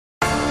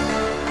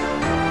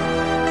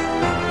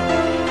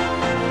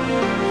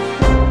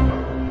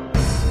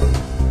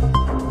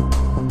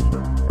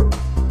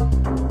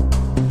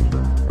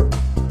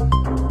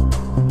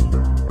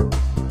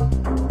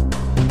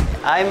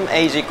I'm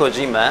Eiji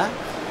Kojima,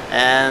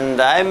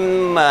 and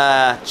I'm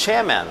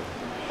chairman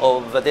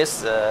of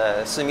this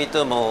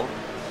Sumitomo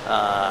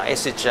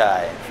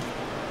SHI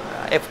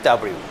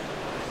FW.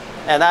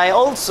 And I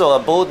also a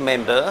board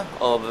member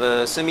of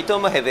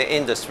Sumitomo Heavy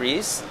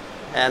Industries,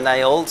 and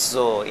I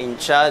also in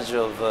charge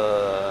of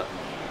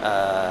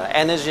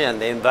energy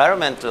and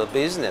environmental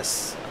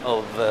business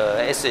of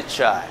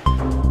SHI.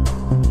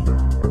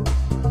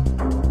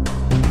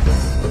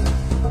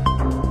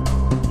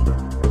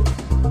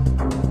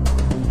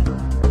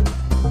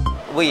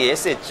 We,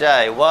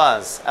 SHI,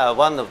 was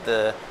one of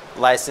the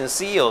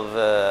licensee of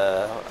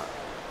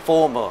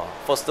former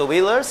foster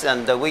wheelers,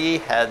 and we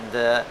had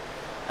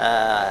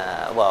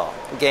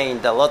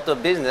gained a lot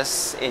of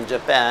business in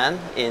Japan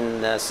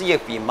in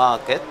CFB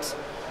market,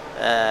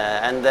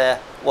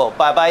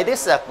 by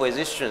these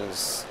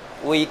acquisitions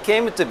we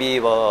came to be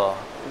a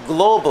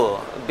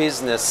global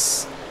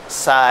business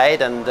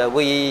side, and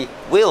we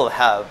will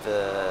have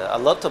a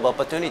lot of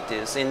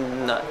opportunities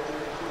in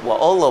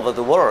all over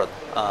the world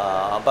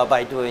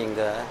by doing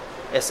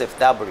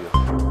SFW.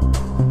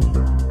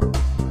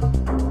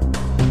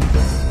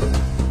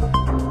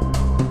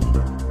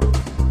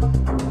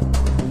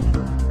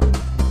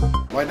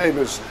 My name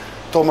is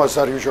Tomas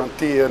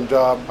Harju-Jeanty, and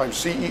I'm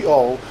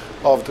CEO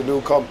of the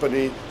new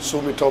company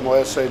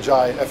Sumitomo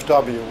SHI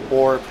FW,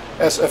 or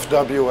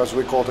SFW as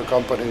we call the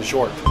company in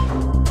short.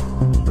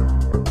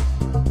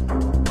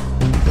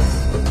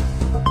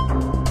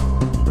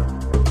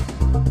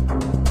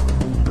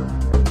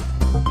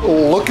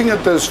 Looking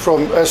at this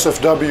from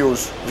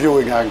SFW's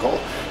viewing angle,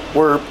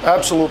 we're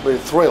absolutely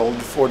thrilled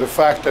for the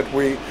fact that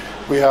we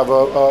have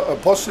a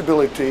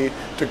possibility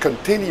to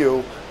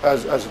continue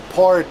as a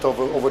part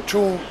of a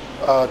true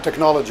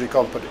technology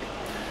company.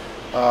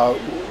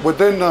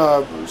 Within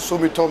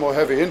Sumitomo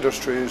Heavy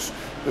Industries,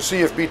 the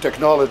CFB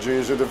technology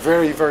is at the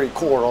very, very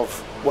core of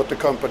what the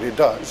company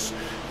does,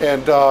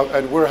 and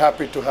we're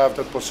happy to have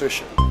that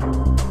position.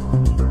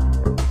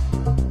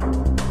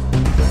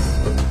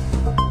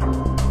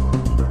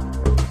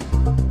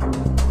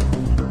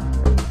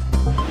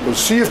 Well,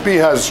 CFB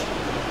has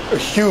a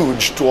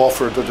huge to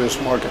offer to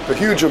this market, a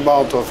huge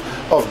amount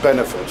of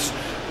benefits.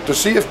 The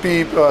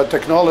CFB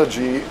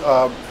technology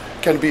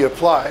can be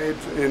applied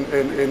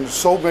in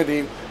so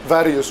many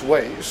various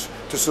ways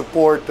to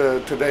support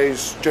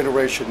today's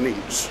generation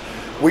needs.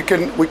 We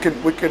can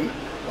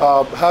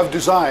have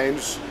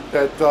designs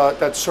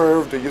that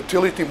serve the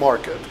utility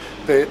market.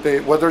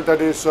 Whether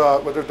that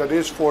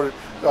is for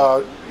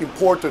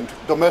important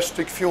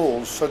domestic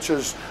fuels such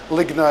as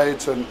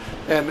lignites and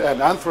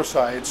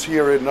anthracites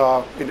here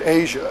in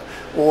Asia,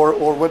 or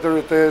whether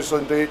it is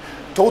in the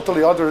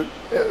totally other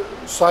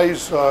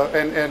size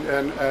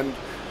and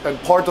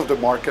part of the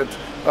market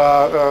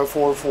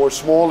for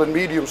small and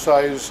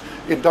medium-sized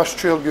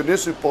industrial,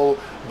 municipal,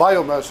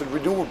 biomass and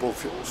renewable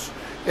fuels.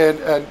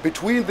 And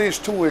between these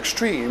two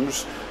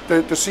extremes,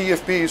 the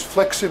CFB is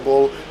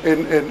flexible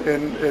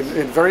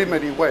in very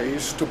many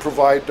ways to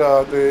provide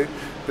the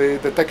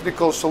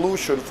technical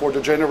solution for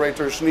the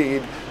generator's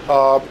need,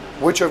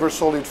 whichever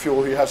solid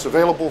fuel he has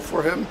available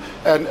for him,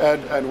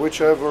 and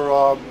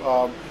whichever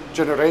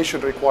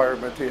generation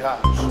requirement he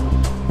has.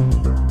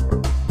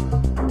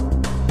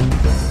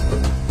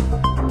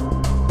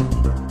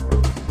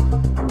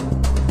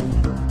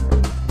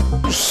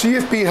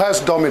 CFB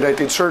has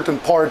dominated certain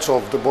parts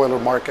of the boiler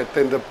market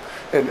in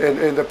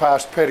the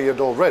past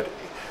period already.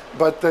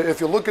 But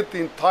if you look at the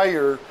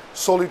entire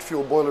solid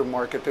fuel boiler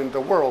market in the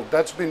world,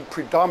 that's been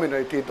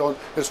predominated on,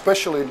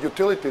 especially in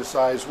utility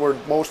size, where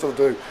most of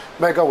the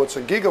megawatts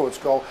and gigawatts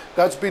go,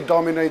 that's been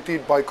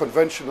dominated by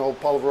conventional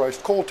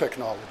pulverized coal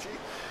technology.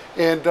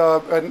 And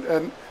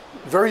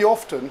very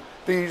often,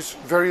 these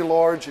very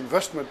large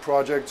investment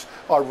projects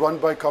are run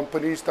by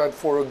companies that,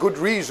 for a good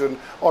reason,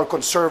 are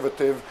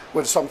conservative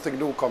when something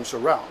new comes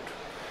around.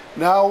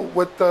 Now,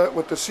 with the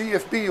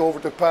CFB over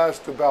the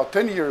past about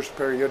 10 years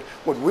period,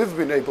 what we've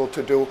been able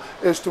to do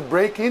is to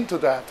break into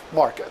that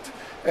market.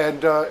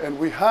 And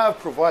we have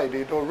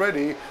provided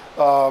already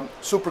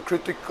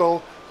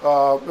supercritical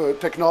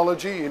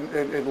technology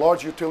in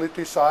large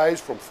utility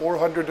size from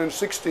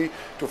 460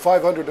 to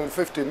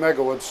 550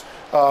 megawatts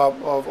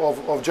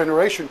of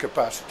generation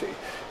capacity.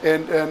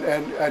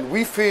 And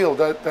we feel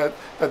that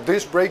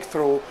this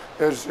breakthrough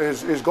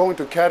is going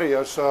to carry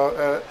us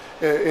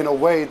in a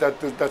way that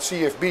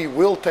CFB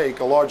will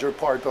take a larger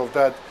part of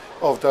that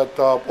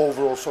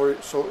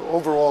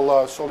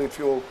overall solid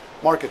fuel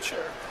market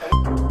share.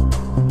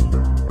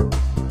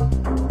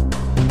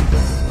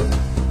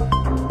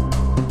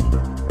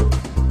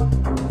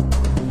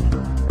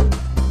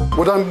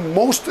 What I'm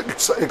most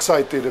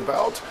excited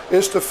about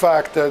is the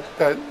fact that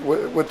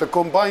with the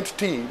combined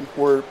team,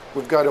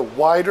 we've got a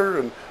wider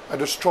and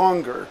a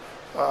stronger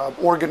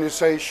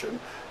organization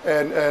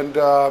and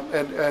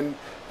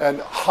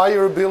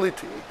higher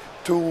ability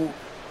to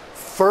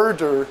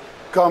further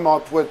come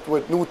up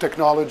with new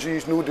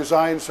technologies, new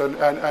designs,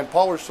 and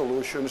power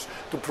solutions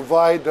to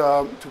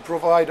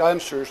provide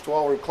answers to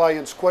our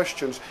clients'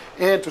 questions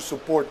and to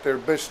support their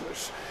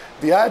business.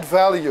 the add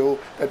value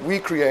that we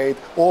create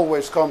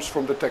always comes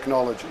from the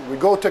technology. We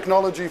go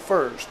technology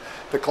first.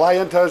 The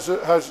client has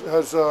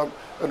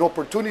an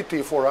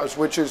opportunity for us,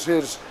 which is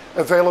his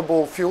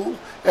available fuel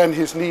and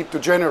his need to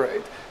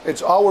generate.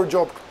 It's our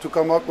job to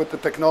come up with the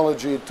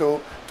technology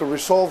to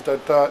resolve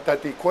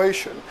that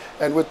equation.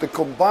 And with the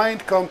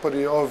combined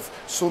company of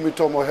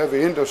Sumitomo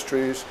Heavy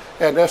Industries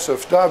and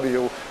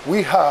SFW,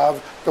 we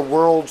have the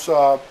world's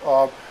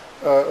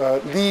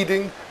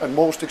leading and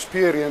most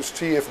experienced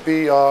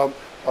TFB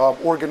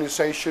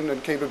organization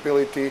and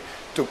capability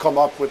to come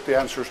up with the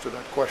answers to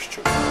that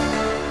question.